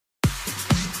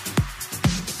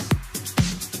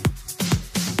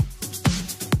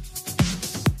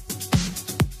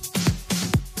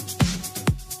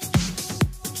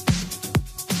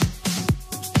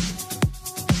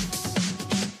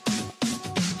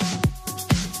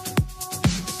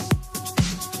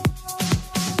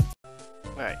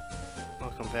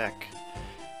back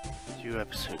to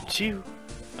episode 2.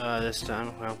 This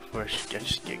time, well, first, let's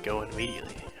just get going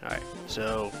immediately. Alright,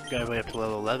 so, got our way up to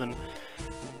level 11.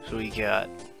 So we got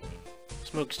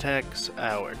Smokestacks,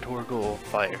 our Torgal,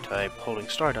 Fire type, holding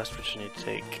Stardust, which you need to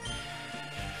take.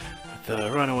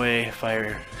 The Runaway,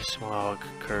 Fire, Smog,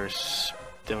 Curse.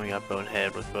 Then we got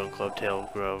Bonehead with Bone Club, Tail,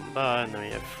 Grove, and then we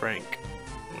have Frank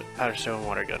with Powder Stone,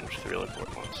 Water Gun, which are the real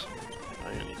important ones.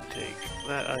 I'm gonna need to take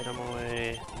that item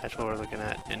away. That's what we're looking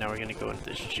at, and now we're gonna go into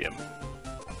this gym.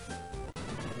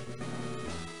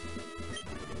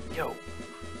 Yo!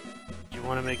 Do you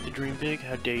want to make the dream big?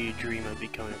 How dare you dream of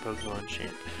becoming a Pokemon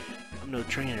champ? I'm no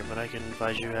trainer, but I can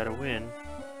advise you how to win.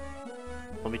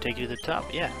 Want me to take you to the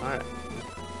top? Yeah, alright.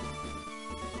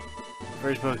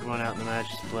 First Pokemon out in the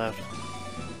match is the left.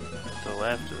 The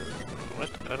left? What?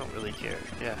 I don't really care.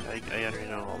 Yeah, I already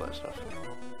know all that stuff.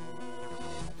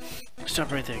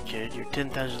 Stop right there, kid. You're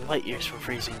 10,000 light years from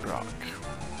freezing rock.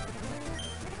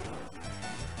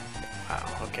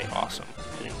 Wow, okay, awesome.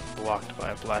 Getting blocked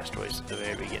by a Blastoise at the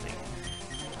very beginning.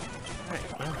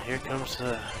 Alright, well, here comes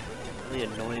the really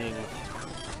annoying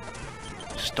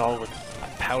stall with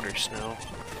powder snow.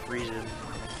 Freezing.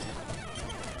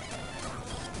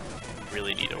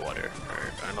 Really need a water,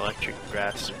 or an electric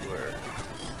grass, or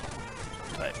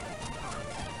type.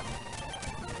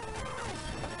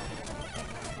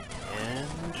 And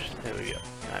there we go.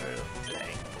 I don't know.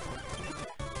 Dang.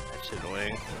 That's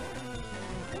annoying.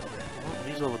 Oh,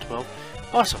 he's level 12.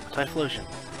 Awesome! Typhlosion.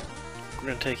 We're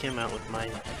gonna take him out with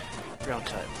my ground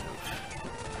type move.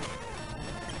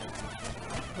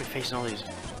 We're facing all these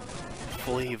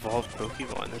fully evolved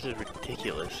Pokemon. This is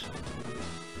ridiculous.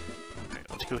 Alright,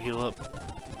 let's go heal up.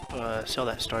 Sell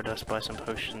that Stardust, buy some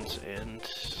potions, and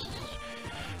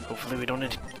hopefully we don't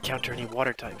encounter any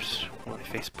water types when we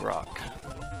face Brock.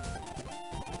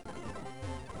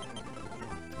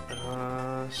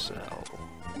 Sell.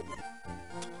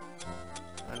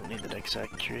 I don't need the Dex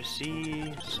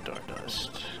accuracy.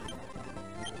 Stardust.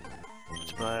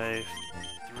 Let's buy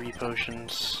 3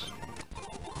 potions.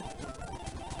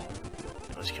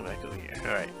 Let's come back over here.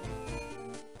 Alright.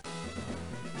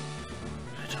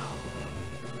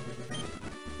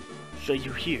 So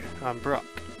you here? I'm Brock.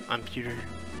 I'm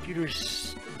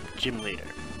Pewter's gym leader.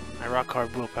 My rock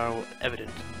hard willpower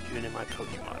evident even in my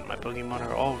Pokemon. My Pokemon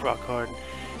are all rock hard,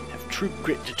 have true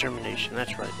grit determination.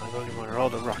 That's right, my Pokemon are all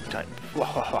the rock type.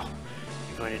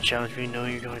 You're going to challenge me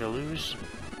knowing you're going to lose?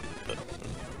 But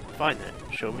fine then,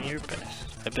 show me your best.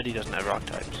 I bet he doesn't have rock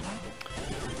types.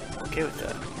 Okay with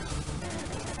that.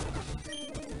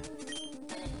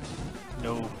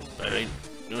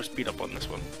 No speed up on this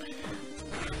one.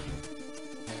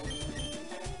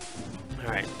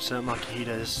 Alright, so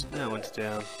Makuhitas, that one's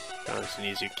down. That was an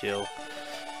easier kill.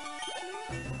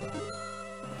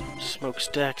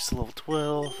 Smokestacks, level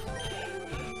 12.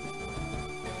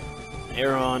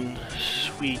 Aeron,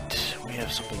 sweet. We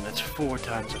have something that's 4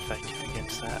 times effective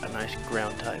against that. A nice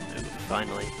ground type move,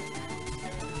 finally.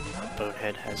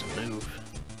 Bonehead has a move.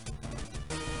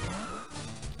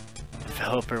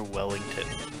 Developer Wellington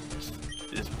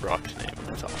is Brock's name.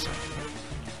 That's awesome.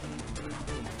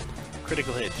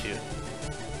 Critical hit too.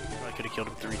 I could have killed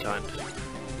him 3 times.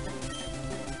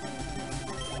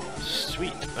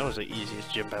 Sweet, that was the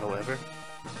easiest gym battle ever.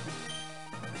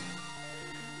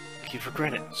 Took you for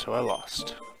granted, so I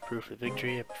lost. Proof of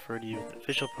victory, I preferred you with the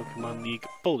official Pokemon League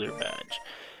Boulder Badge.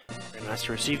 Grandmaster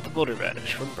received the Boulder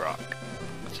Badge from Brock.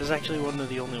 This is actually one of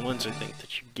the only ones I think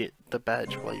that you get the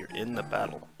badge while you're in the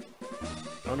battle.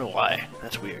 I don't know why,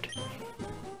 that's weird.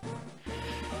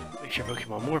 Makes your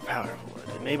Pokemon more powerful.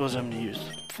 It enables them to use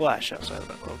Flash outside of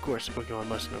battle. Of course, the Pokemon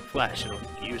must know Flash in order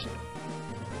to use it.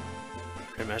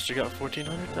 Grandmaster got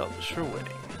 $1,400 for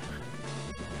winning.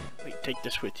 Wait, take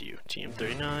this with you.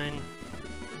 TM39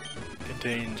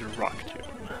 contains Rock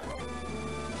Tomb.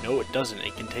 No, it doesn't.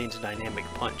 It contains Dynamic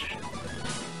Punch.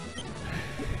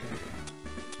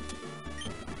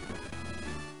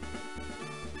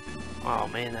 Oh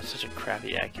man, that's such a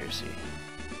crappy accuracy.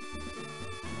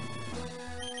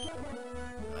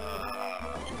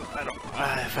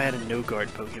 If I had a no-guard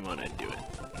Pokemon, I'd do it.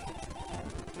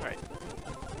 Alright.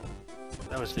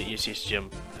 That was the easiest gym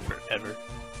forever.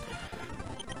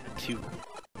 2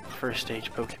 first stage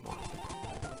Pokemon.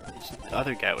 The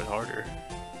other guy was harder.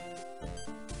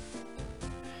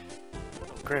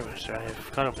 Grandmaster, I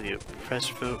have caught up with you.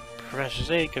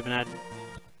 Professor's aid,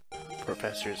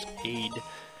 Professor's aid.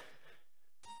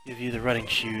 Give you the running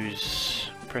shoes.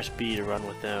 Press B to run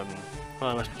with them. Well,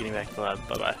 I must be getting back to the lab.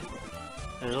 Bye-bye.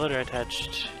 There's a letter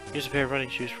attached. Here's a pair of running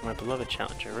shoes for my beloved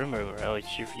challenger. Remember, I always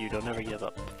cheer for you. Don't ever give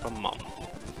up. From Mom.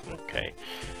 Okay.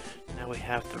 Now we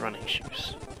have the running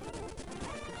shoes.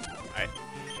 Alright.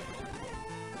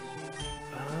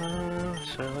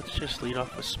 So let's just lead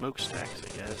off with smokestacks, I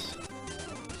guess.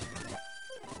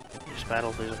 This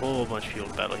battle, there's a whole bunch of people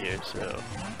to battle here, so...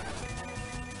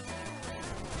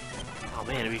 Oh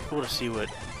man, it'd be cool to see what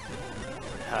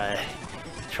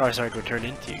Charizard would turn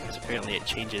into, because apparently it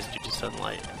changes due to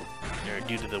sunlight, or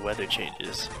due to the weather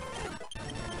changes.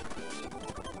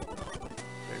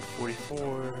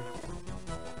 44...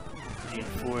 Indian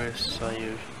Forest, saw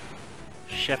you...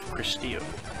 Chef Cristillo.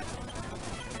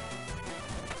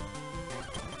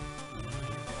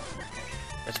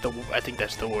 I think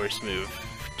that's the worst move.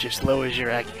 Just lowers your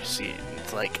accuracy.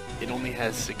 It's like, it only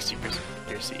has 60%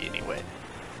 accuracy anyway.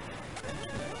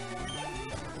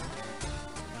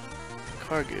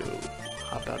 Cargo.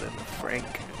 Hop out in the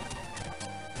Frank.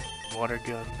 Water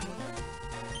gun.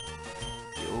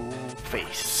 Yo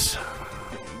face.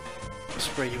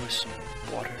 Spray you with some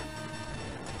water.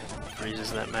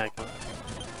 Freezes that magma.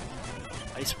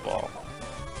 Ice ball.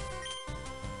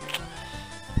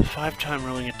 5-time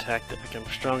rolling attack that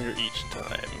becomes stronger each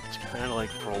time. It's kind of like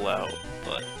roll out,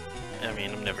 but I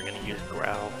mean, I'm never gonna use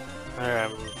growl. Or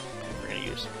I'm never gonna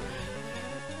use.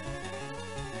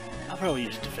 I'll probably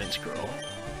use defense growl,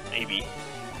 maybe.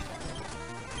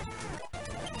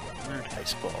 Learned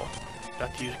ice ball.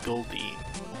 Got to use Goldeen.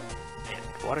 Man,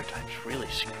 water types really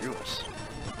screw us.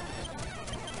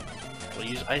 We'll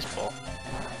use ice ball.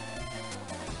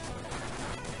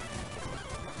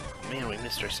 Man, we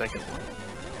missed our second one.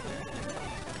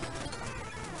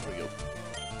 There we go.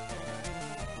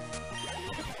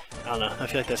 I don't know, I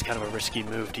feel like that's kind of a risky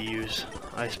move to use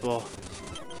ice ball.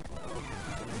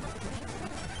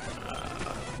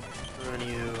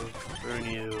 Burn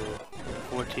you.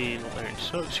 14, learn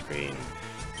soak screen.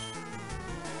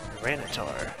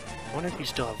 Granitar. I wonder if you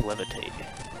still have levitate.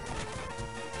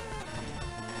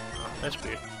 Oh, that's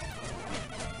weird.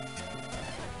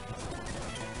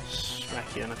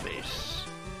 Smack you in the face.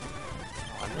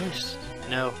 Oh, I missed.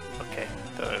 No. Okay.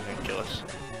 Thought it was gonna kill us.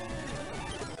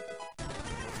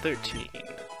 13.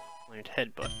 Learned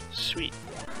headbutt. Sweet.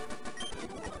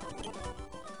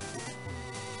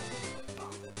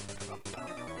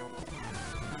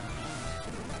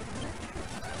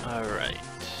 Alright.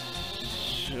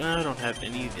 I don't have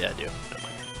any. Yeah, I do. Never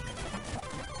mind.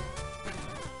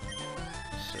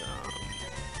 So,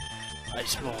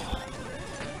 ice ball.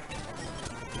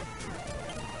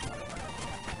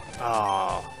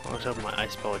 Oh, I was hoping my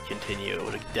ice ball would continue. It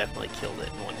would have definitely killed it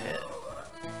in one hit.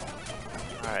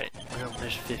 Alright, well,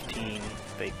 there's 15.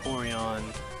 Vaporeon.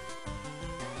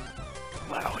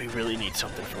 Wow, we really need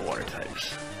something for water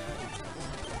types.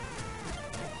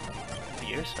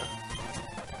 Ursa.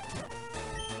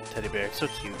 Teddy bear, it's so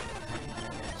cute.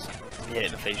 Yeah,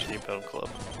 in the face with your bone club.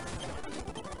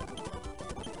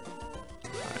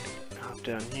 Alright, hop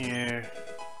down here.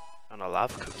 On a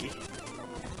lava cookie.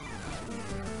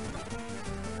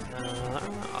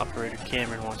 Operator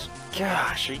Cameron wants...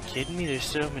 Gosh, are you kidding me? There's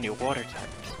so many water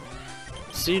types.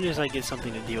 As soon as I get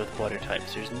something to deal with water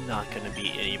types, there's not going to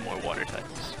be any more water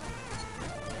types.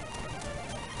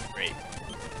 Great.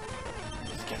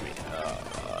 It's gonna be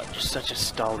just such a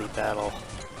stally battle.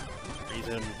 Freeze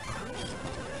him.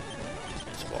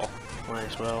 Ice ball. Might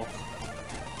as well.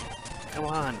 Come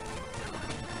on.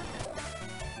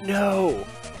 No!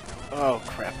 Oh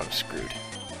crap, I'm screwed.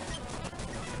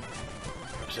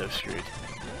 I'm so screwed.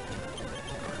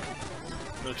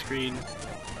 Smoke screen.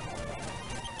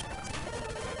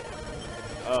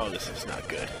 Oh, this is not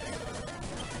good.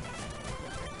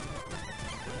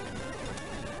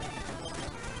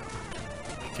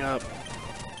 Wake up.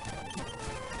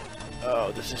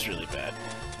 Oh, this is really bad.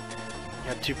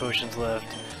 Got 2 potions left.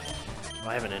 Oh,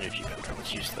 I have an energy powder.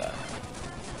 Let's use that.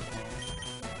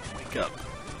 Wake up.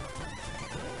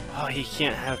 Oh, he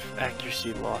can't have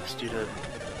accuracy loss due to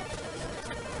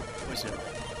poison.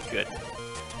 Good.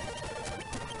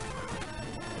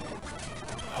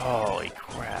 Holy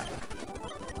crap.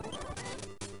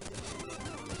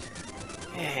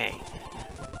 Dang.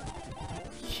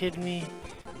 Kidding me?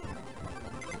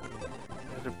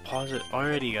 Deposit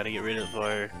already. Gotta get rid of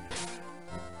our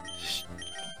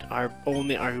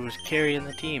who was carrying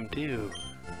the team too.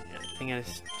 Yeah, I think I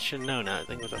should have known that. I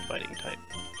think it was a fighting type.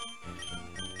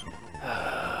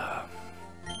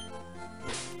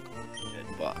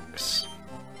 Dead box.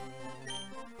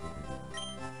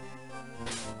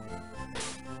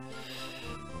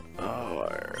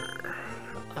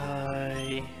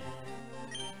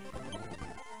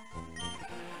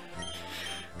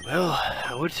 Well,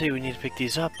 I would say we need to pick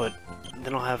these up, but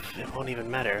then it won't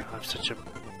even matter. I'll have such a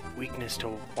weakness to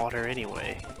water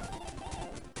anyway.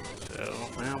 So,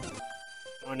 well,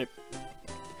 I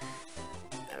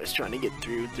was trying to get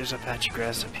through. There's a patch of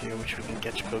grass up here which we can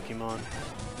catch Pokemon.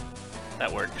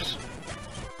 That works.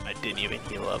 I didn't even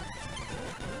heal up.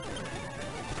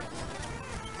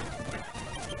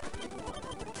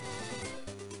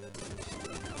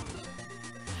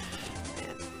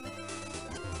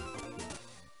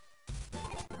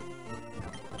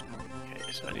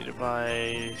 Okay, so I need to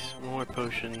buy some more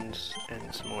potions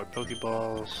and some more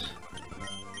Pokeballs.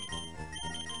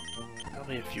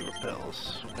 Probably a few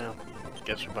repels. Well, I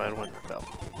guess we're buying one repel.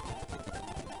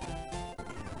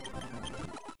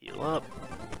 Heal up.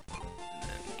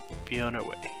 And be on our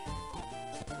way.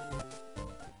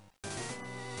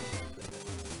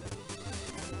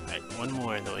 Alright, one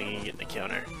more and then we can get in the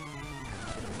counter.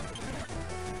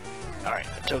 Alright,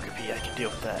 a Togepi, I can deal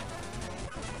with that.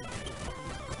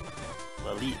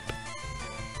 Leap.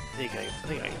 I think I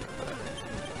can put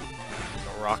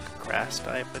a rock grass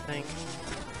type, I think.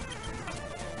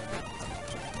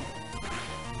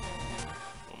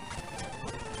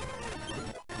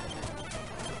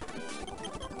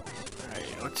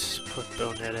 Alright, let's put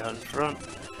Bonehead out in front.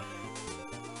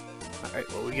 Alright,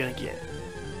 what are we gonna get?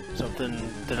 Something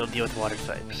that'll deal with water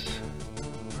types.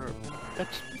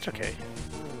 That's okay.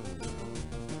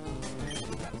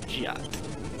 Giat.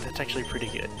 That's actually pretty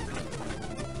good.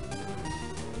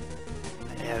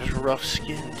 It has rough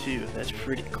skin too, that's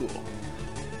pretty cool.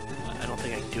 I don't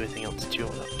think I can do anything else to him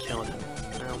without killing him.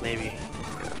 Well, maybe.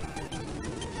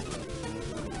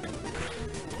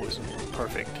 Poison.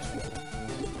 Perfect.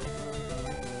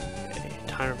 Okay,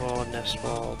 Timer Ball, Nest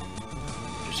Ball.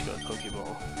 Just go with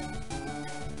Pokeball.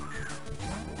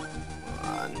 Come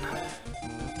on.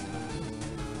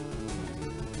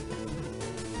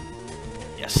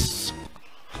 Yes!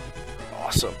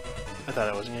 Awesome. I thought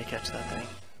I wasn't gonna catch that thing.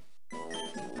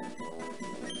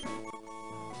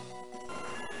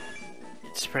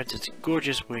 It spreads its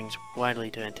gorgeous wings widely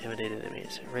to intimidate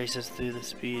enemies. It races through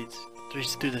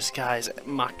the skies at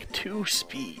Mach 2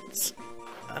 speeds.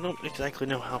 I don't exactly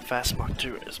know how fast Mach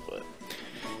 2 is, but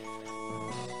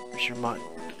I'm sure Mach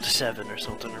 7 or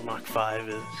something, or Mach 5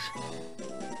 is.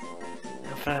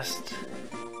 How fast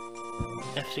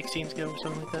F-16s go or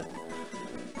something like that?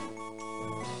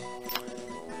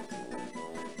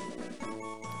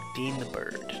 Dean the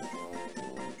Bird.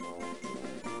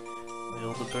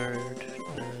 Bill the Bird.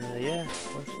 Yeah,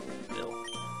 what's Bill?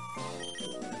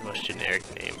 Most generic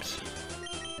names.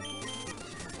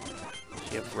 So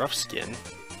you have Rough Skin.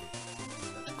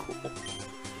 That's cool.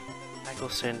 Tackle,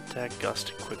 Sand Attack,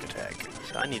 Gust, Quick Attack.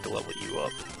 So I need to level you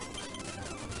up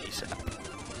ASAP.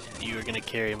 You are gonna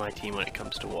carry my team when it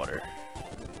comes to water.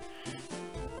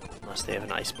 Unless they have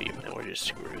an Ice Beam, then we're just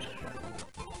screwed.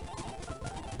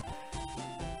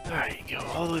 Alright, go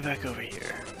all the way back over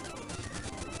here.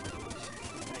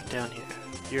 Back down here.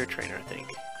 You're a trainer, I think.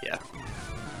 Yeah.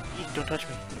 Eek, don't touch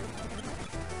me.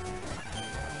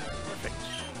 Perfect.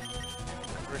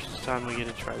 First time we get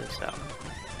to try this out.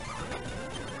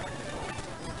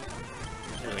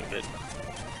 Feeling good.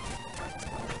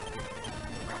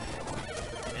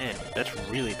 Man, that's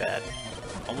really bad.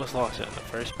 Almost lost it in the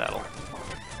first battle.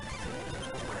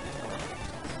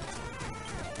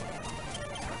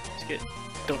 Let's get...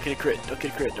 Don't get a crit, don't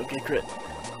get a crit, don't get a crit.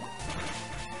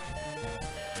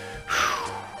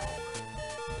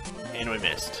 And we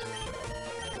missed.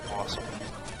 Awesome.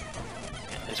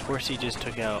 And this horsey just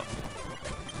took out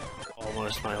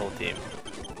almost my whole team.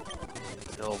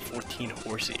 Still 14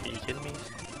 horsey, are you kidding me?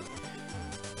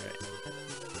 Alright.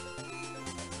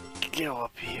 Go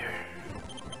up here.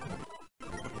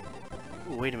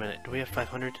 Ooh, wait a minute, do we have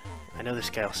 500? I know this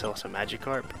guy will sell us a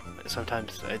Magikarp.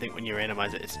 Sometimes I think when you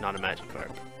randomize it, it's not a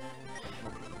Magikarp.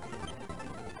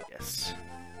 Yes.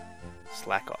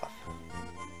 Slack off.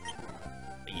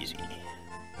 Easy.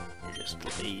 You're just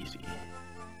lazy.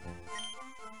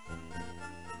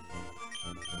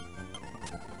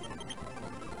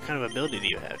 What kind of ability do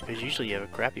you have? Because usually you have a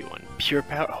crappy one. Pure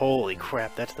Power. Holy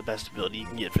crap, that's the best ability you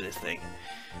can get for this thing.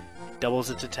 Doubles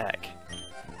its attack.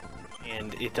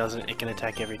 And it can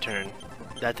attack every turn.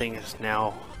 That thing is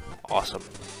now awesome.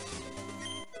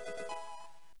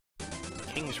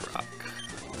 King's Rock.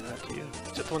 What does that do?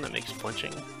 Is that the one that makes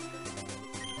flinching?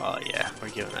 Oh yeah, we're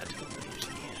giving that to him.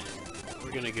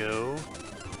 We're gonna go...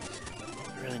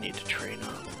 I really need to train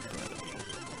up.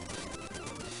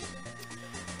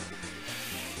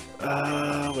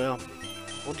 Well,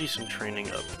 we'll do some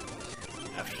training up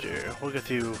after. We'll go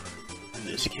through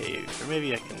this cave, or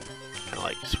maybe I can kind of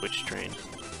like switch train.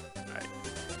 Alright.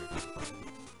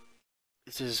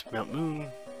 This is Mount Moon.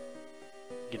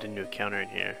 Get a new counter in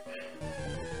here.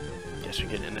 Guess we're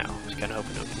getting it now. I was kind of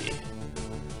hoping it would be.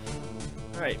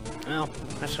 Alright, well,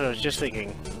 that's what I was just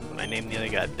thinking when I named the other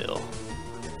guy Bill.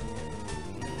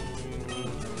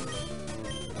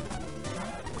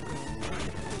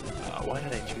 why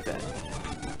did I do that?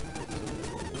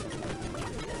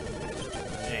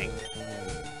 Dang.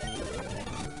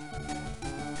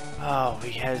 Oh,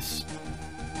 he has...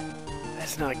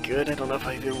 That's not good. I don't know if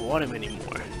I even want him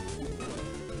anymore.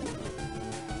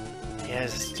 He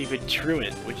has a stupid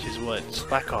truant, which is what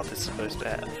Slackoff is supposed to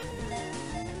have.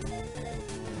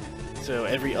 So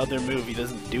every other move he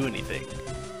doesn't do anything.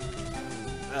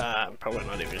 I'm probably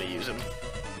not even gonna use him.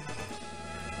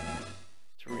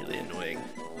 It's really annoying.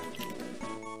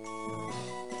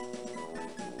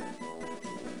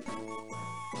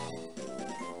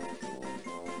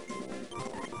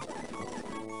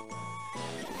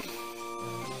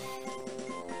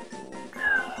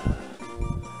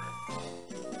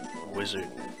 Wizard.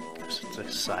 Guess it's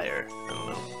a sire. I don't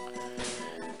know.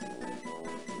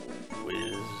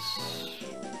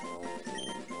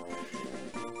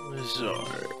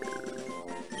 Wizard.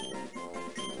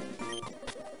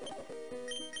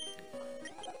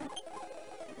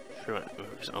 Truant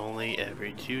moves only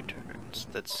every 2 turns.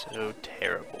 That's so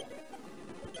terrible.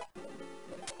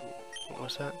 What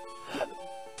was that?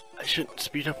 I shouldn't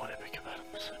speed up when I pick up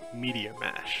items. Meteor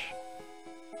Mash.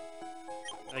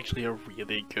 Actually a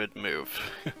really good move.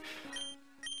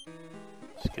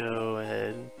 Let's go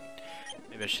ahead.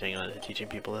 Maybe I should hang on to teaching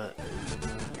people that.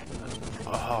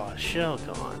 Oh, shell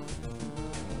gone.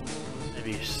 That'd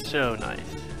be so nice.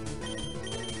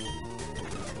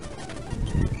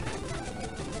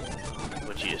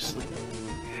 Put you to sleep.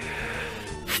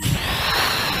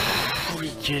 Are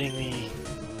you kidding me?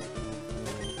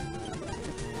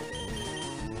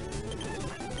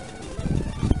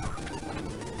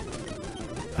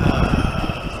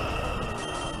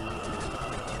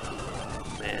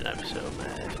 Man, I'm so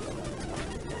mad.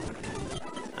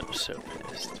 I'm so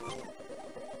pissed.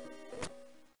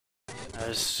 I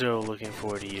was so looking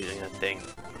forward to using that thing.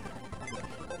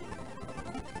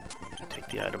 Take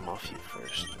the item off you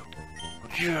first.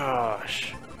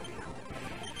 Gosh!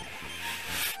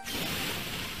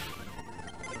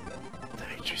 That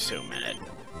makes me so mad.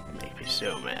 Make me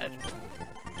so mad.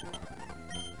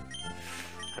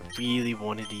 I really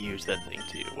wanted to use that thing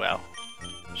too. Wow.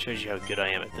 Shows you how good I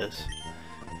am at this.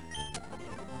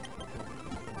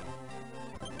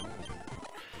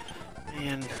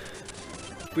 Man,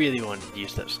 I really wanted to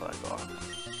use that Slackoff.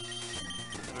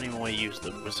 I don't even want to use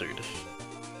the wizard.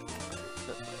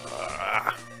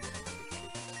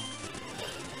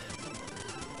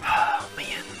 Oh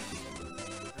man.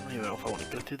 I don't even know if I want to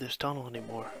go through this tunnel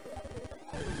anymore.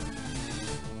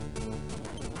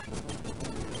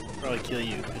 Probably kill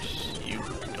you because you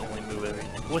can only move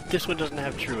everything. What? This one doesn't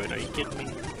have Truant, are you kidding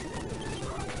me?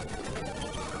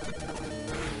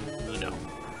 Oh no.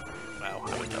 Wow,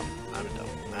 I'm a dumb. I'm a dumb.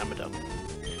 I'm a dumb.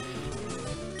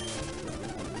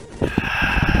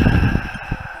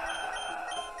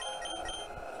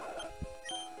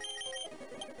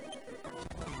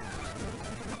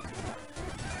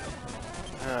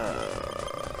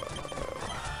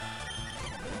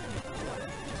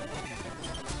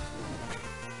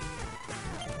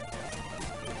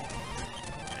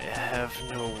 I have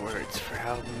no words for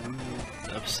how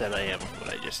upset I am with what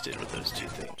I just did with those 2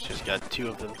 things. Just got 2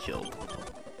 of them killed.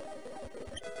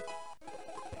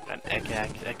 Got an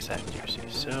X-Actor,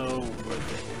 so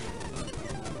worth it.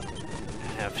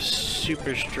 I have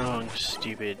super strong,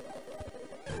 stupid,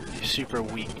 super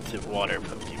weak to water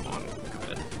Pokemon.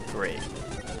 Great.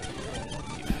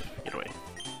 Get away.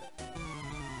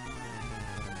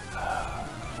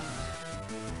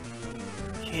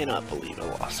 Cannot believe I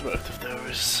lost both of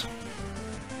those.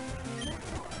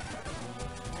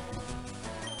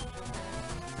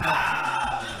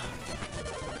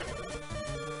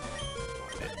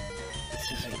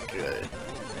 This isn't good.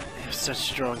 I have such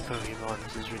strong Pokemon,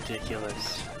 this is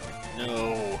ridiculous.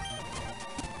 No.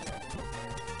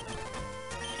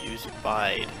 Use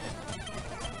Bide.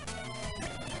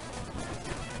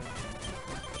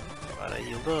 Why'd I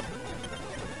yield up?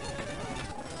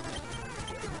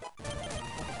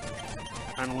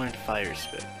 I'm trying to learn Fire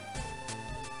Spit.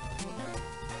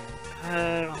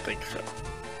 I don't think so.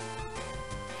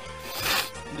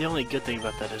 The only good thing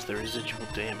about that is the residual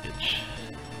damage.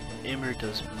 Emmer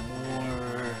does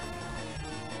more.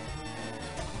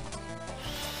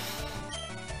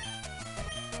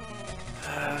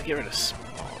 I'll get rid of Smog.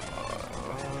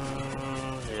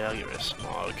 Yeah, I'll get rid of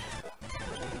Smog.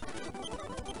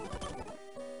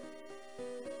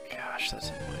 Gosh, that's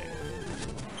annoying.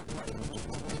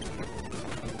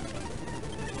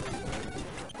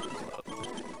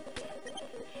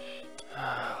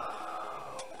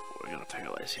 We're gonna take a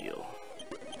nice heal.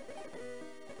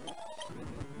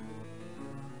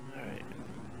 Alright.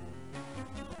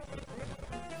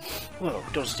 Whoa,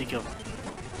 don't sneak up.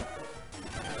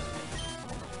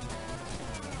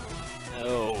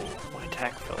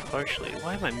 attack fell partially.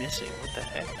 Why am I missing? What the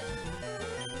heck?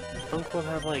 Does Bone Club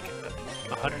have like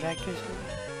 100 actors?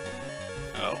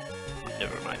 Oh,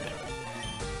 never mind then.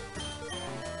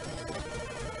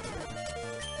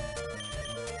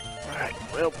 Alright,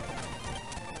 well.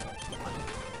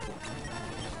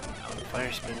 Oh, the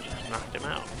fire spin just knocked him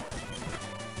out.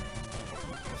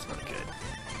 That's not good.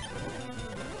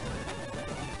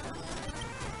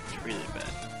 It's really bad.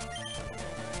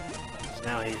 So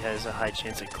now he has a high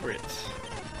chance of crits.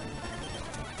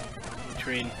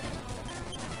 Train.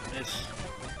 Miss.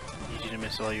 Need you to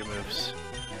miss all your moves.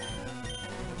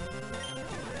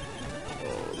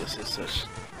 Oh, this is such...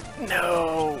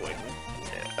 No!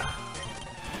 Yeah.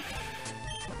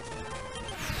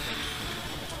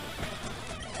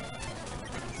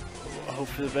 Hope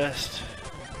for the best.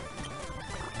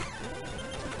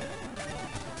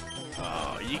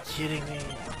 Oh, are you kidding me?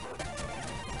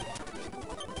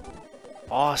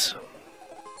 Awesome.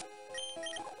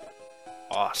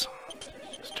 Awesome.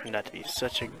 It just turned out to be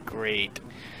such a great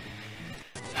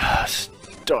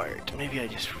start. Maybe I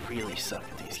just really suck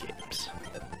at these games.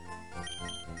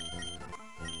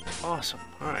 Awesome.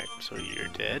 Alright, so you're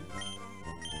dead.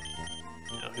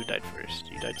 No, who died first?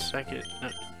 You died second? No,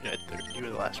 you died third. You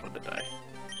were the last one to die.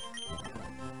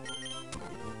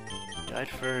 You died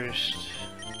first.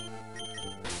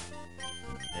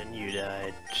 And you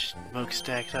died.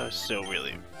 Smokestacks. I was so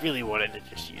really wanted to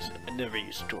just use it. I never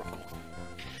used Torkoal.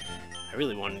 I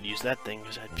really wanted to use that thing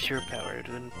because it had pure power. It would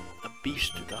have been a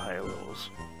beast at the higher levels.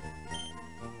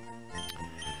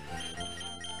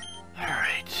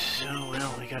 Alright, so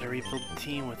well, we gotta rebuild the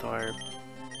team with our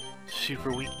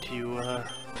super weak to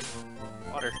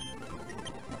water.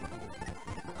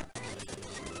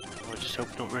 We'll just hope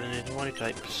we don't run into any water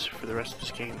types for the rest of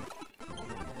this game.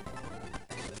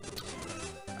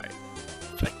 Alright.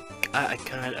 I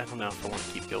don't know if I want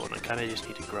to keep going. I kinda just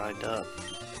need to grind up.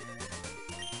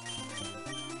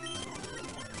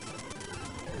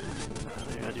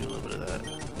 Maybe I'll do a little bit of that.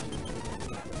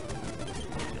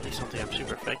 At least something I'm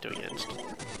super effective against.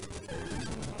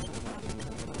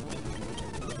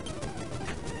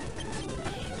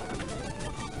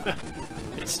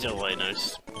 It's still light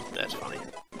noise. That's funny.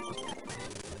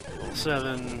 Level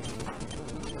 7.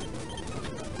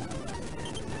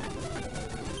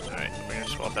 Alright, we're gonna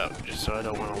swap out just so I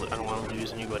don't want to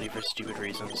lose anybody for stupid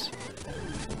reasons.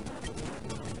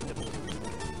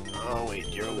 Oh wait,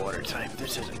 you're a water type.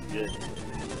 This isn't good.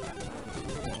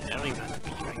 I don't even have to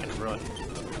be I can run.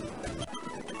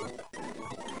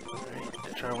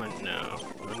 Alright, try one. No.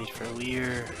 No need for a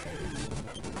Leer.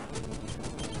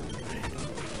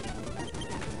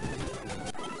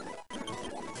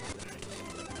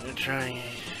 Trying.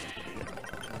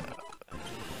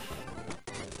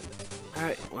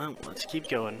 Alright, well, let's keep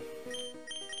going.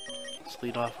 Let's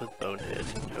lead off with Bonehead.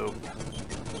 Hope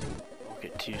won't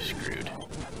get too screwed.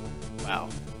 Wow.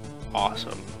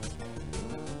 Awesome.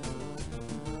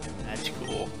 That's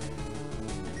cool.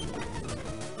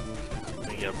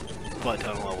 We get a butt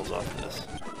ton of levels off this.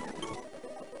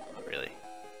 Not really.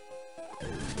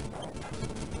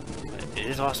 But it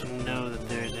is awesome to know that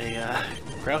there's a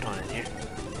Groudon in here.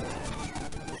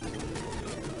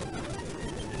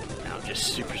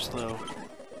 Just super slow.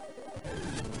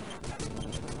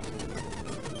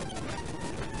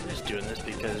 I'm just doing this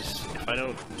because if I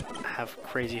don't have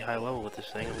crazy high level with this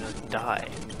thing, I'm gonna die.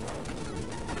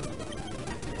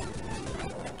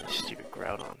 Stupid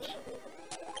Groudons.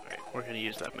 Alright, we're gonna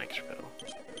use that Mixer Pedal.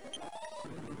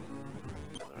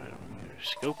 Alright,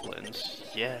 Scope Lens,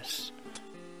 yes.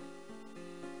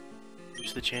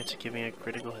 Use the chance of giving a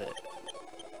critical hit.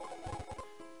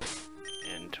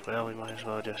 Well, we might as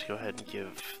well just go ahead and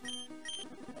give...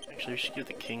 Actually, we should give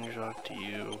the King's Rock to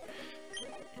you,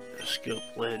 the Scope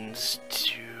Lens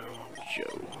to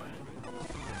Joe.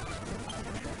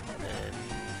 And then...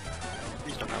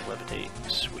 Please don't have Levitate.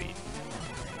 Sweet.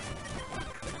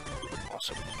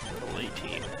 Awesome. Level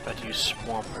 18. About to use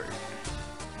Swampert.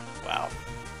 Wow.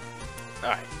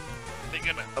 Alright. They're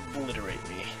gonna obliterate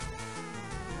me.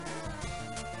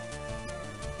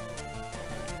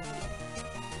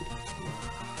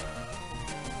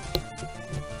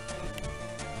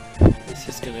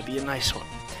 This is gonna be a nice one.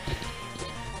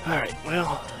 Alright,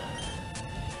 well...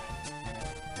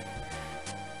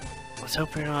 Let's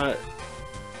hope you're not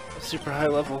super high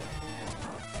level.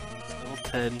 Level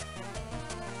 10.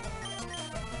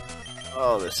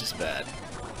 Oh, this is bad.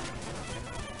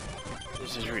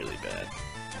 This is really bad.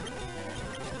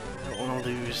 I don't want to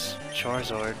lose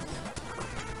Charizard.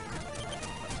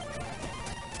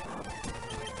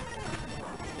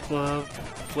 Club,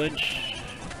 flinch.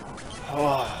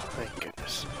 Oh, thank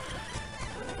goodness.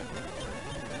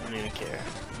 I don't even care.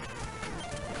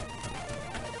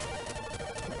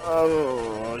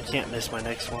 Oh, I can't miss my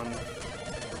next one.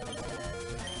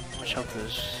 How much health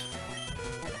is?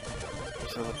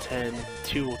 He's level 10.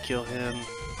 2 will kill him.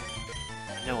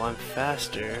 No, I'm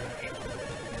faster.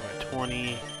 We're at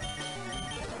 20.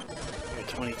 You're at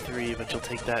 23, but you'll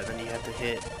take that, and then you have to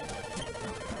hit.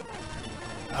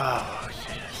 Oh,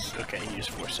 yes. Okay, use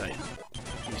foresight.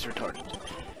 He's retarded.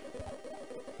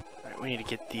 Alright, we need to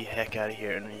get the heck out of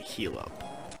here and then heal up.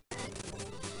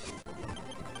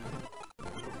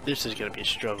 This is gonna be a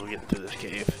struggle getting through this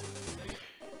cave.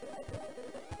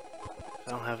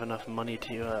 I don't have enough money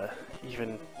to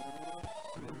even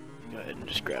go ahead and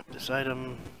just grab this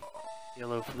item.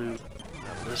 Yellow flute,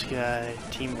 this guy,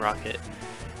 Team Rocket,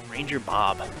 Ranger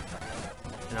Bob,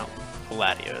 no,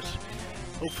 Gladios.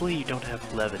 Hopefully you don't have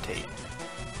levitate.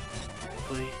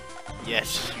 Hopefully,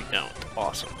 yes, you don't.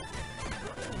 Awesome.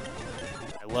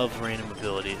 I love random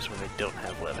abilities when they don't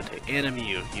have levitate. And a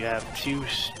Mew. You have 2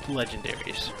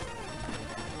 legendaries.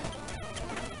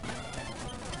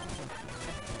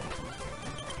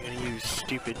 You're gonna use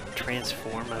stupid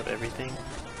transform of everything.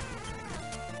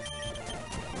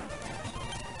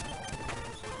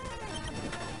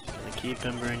 Just gonna keep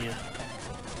embering you.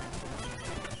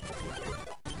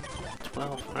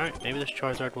 12. Alright, maybe this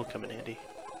Charizard will come in handy.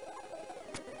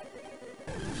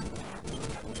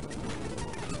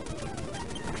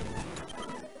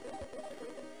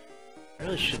 I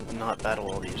really should not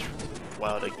battle all these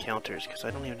wild encounters because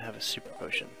I don't even have a super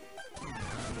potion.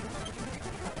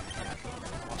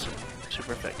 Awesome.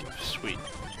 Super effective. Sweet.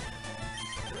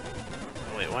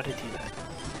 Oh wait, why did I do that?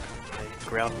 My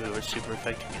ground move is super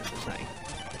effective against this thing.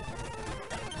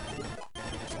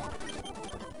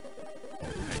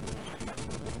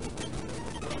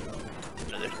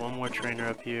 Right. There's one more trainer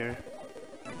up here.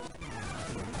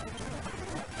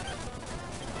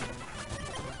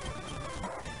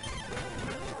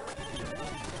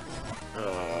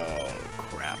 Oh,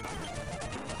 crap.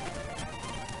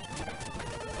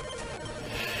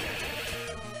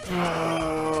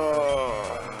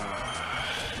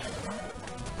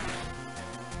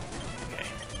 Okay.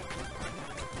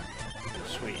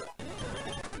 Sweet.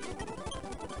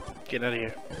 Get out of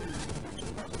here.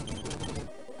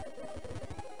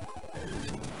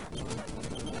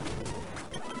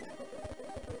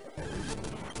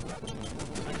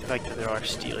 The fact that there are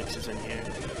Steelixes in here.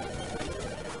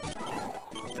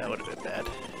 That would have been bad.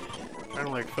 Trying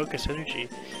to learn focus energy.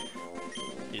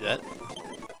 Do that.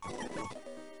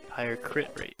 Higher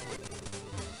crit rate.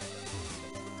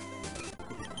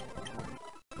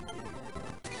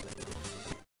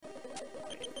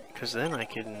 Because then I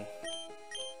can...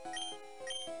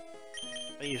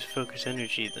 If I use focus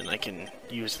energy, then I can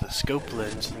use the scope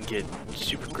lens and get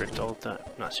super crits all the time.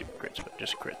 Not super crits, but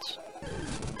just crits.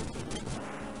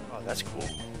 Oh, that's cool.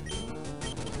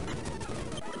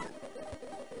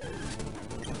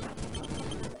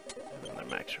 Another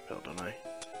max repel, don't I?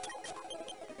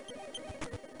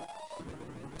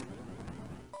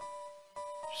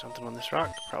 Something on this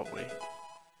rock, probably.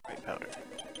 White powder.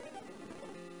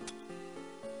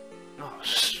 Oh,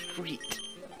 sweet.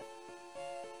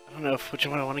 I don't know which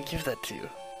one I want to give that to.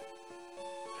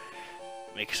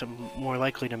 Makes them more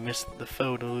likely to miss the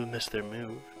foe to miss their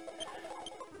move.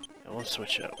 I will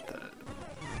switch out with that.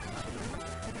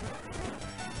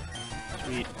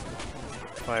 Sweet.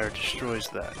 Fire destroys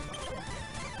that.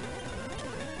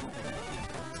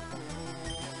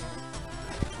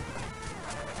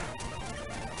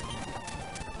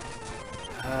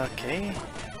 Okay.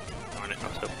 Darn it, I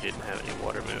was hoping we didn't have any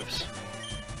water moves.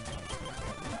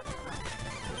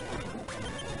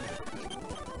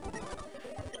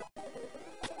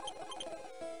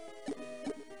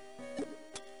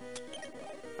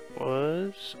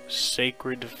 Was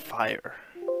Sacred Fire.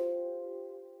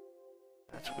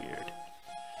 That's weird.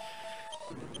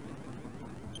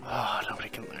 Ah, oh, nobody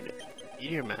can learn it.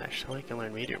 Meteor Mash. Nobody can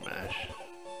learn Meteor Mash.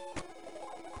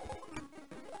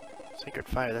 Sacred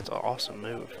Fire, that's an awesome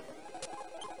move.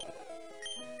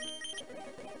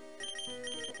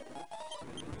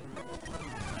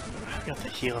 I've got to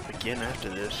heal up again after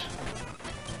this.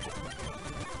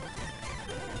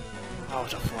 Oh,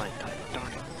 it's a flying type,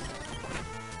 darn it.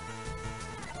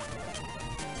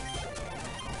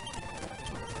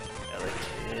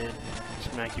 Kid,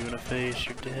 smack you in the face,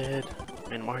 you're dead.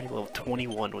 Man, I'm already level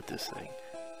 21 with this thing.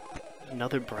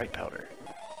 Another bright powder.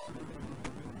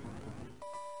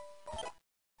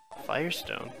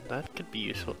 Firestone, that could be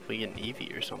useful if we get an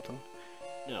Eevee or something.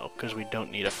 No, because we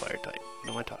don't need a fire type.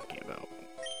 What am I talking about?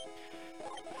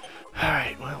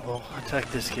 Alright, well, we'll attack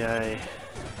this guy.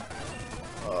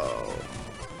 Oh.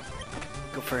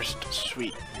 Go first,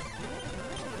 sweet.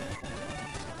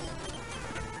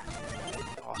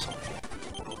 Awesome.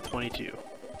 22.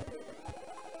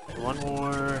 One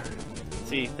more.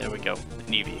 See, there we go. An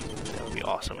Eevee. That would be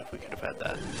awesome if we could have had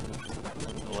that.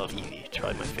 I love Eevee. It's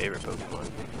probably my favorite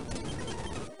Pokemon.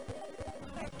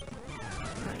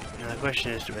 Alright, now the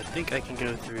question is, do I think I can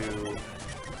go through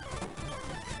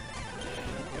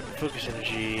Focus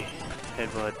Energy,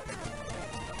 Headbutt?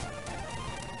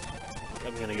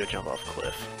 I'm gonna go jump off a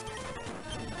cliff.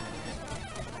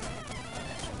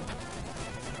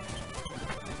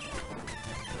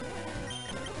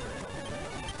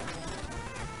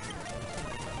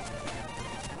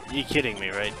 You kidding me,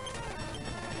 right?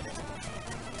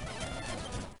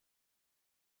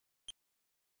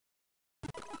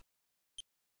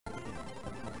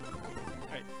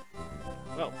 Alright.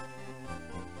 Well.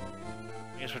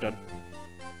 I guess we're done.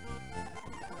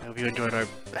 I hope you enjoyed our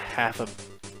half of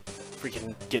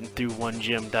freaking getting through one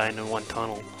gym, dying in one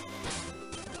tunnel.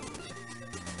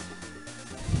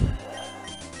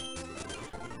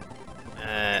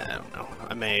 I don't know.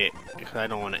 I may... I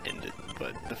don't want to end it,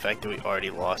 but the fact that we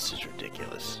already lost is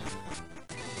ridiculous.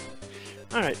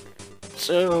 Alright,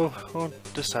 so we'll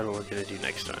decide what we're going to do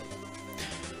next time.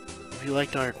 If you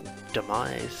liked our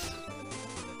demise,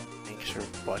 thanks for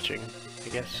watching, I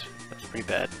guess. That's pretty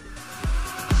bad.